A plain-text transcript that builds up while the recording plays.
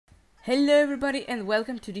Hello everybody and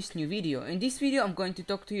welcome to this new video. In this video I'm going to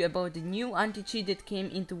talk to you about the new anti-cheat that came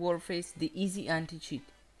into Warface, the Easy Anti-Cheat.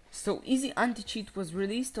 So Easy Anti-Cheat was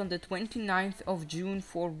released on the 29th of June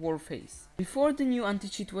for Warface. Before the new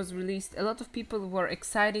anti-cheat was released, a lot of people were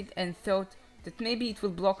excited and thought that maybe it will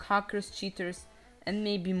block hackers, cheaters and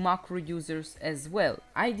maybe macro users as well.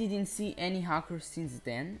 I didn't see any hackers since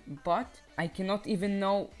then, but I cannot even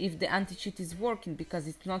know if the anti-cheat is working because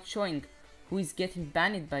it's not showing who is getting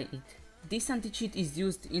banned by it. This anti-cheat is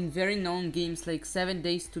used in very known games like 7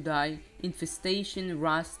 Days to Die, Infestation,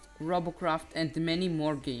 Rust, Robocraft and many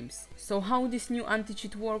more games. So how this new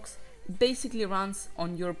anti-cheat works? It basically runs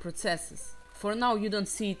on your processes. For now you don't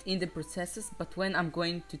see it in the processes, but when I'm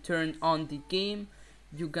going to turn on the game,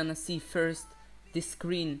 you're gonna see first the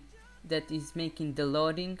screen that is making the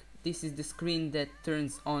loading. This is the screen that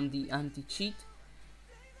turns on the anti-cheat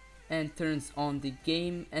and turns on the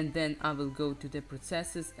game, and then I will go to the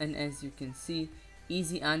processes, and as you can see,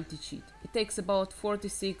 Easy Anti-Cheat. It takes about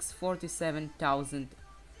 47,000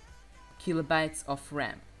 kilobytes of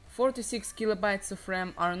RAM. 46 kilobytes of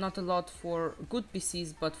RAM are not a lot for good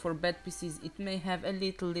PCs, but for bad PCs it may have a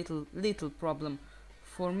little problem.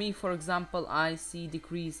 For me, for example, I see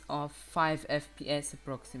decrease of 5 FPS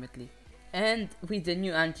approximately. And with the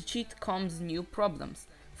new anti-cheat comes new problems.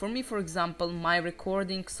 For me, for example, my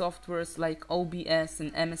recording softwares like OBS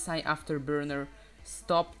and MSI Afterburner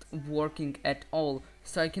stopped working at all,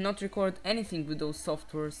 so I cannot record anything with those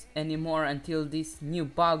softwares anymore until this new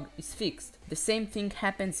bug is fixed. The same thing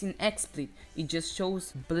happens in XSplit, it just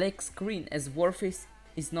shows black screen as Warface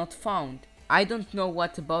is not found. I don't know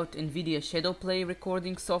what about Nvidia Shadowplay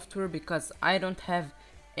recording software because I don't have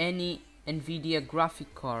any Nvidia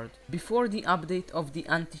graphic card. Before the update of the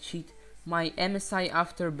anti-cheat, my MSI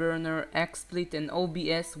Afterburner, XSplit and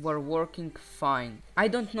OBS were working fine. I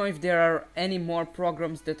don't know if there are any more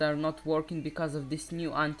programs that are not working because of this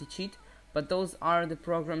new anti-cheat, but those are the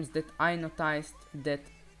programs that I noticed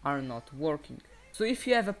that are not working. So if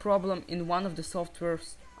you have a problem in one of the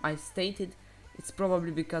softwares I stated, it's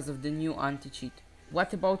probably because of the new anti-cheat.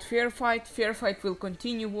 What about Fairfight? Fairfight will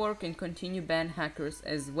continue work and continue ban hackers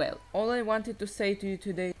as well. All I wanted to say to you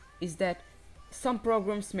today is that some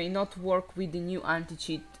programs may not work with the new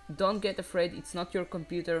anti-cheat. Don't get afraid, it's not your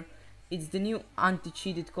computer. It's the new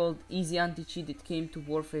anti-cheat, it's called Easy Anti-Cheat. It came to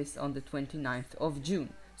Warface on the 29th of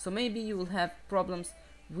June. So maybe you will have problems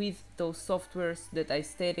with those softwares that I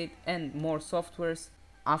stated and more softwares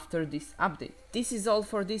after this update. This is all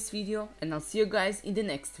for this video and I'll see you guys in the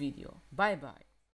next video. Bye bye.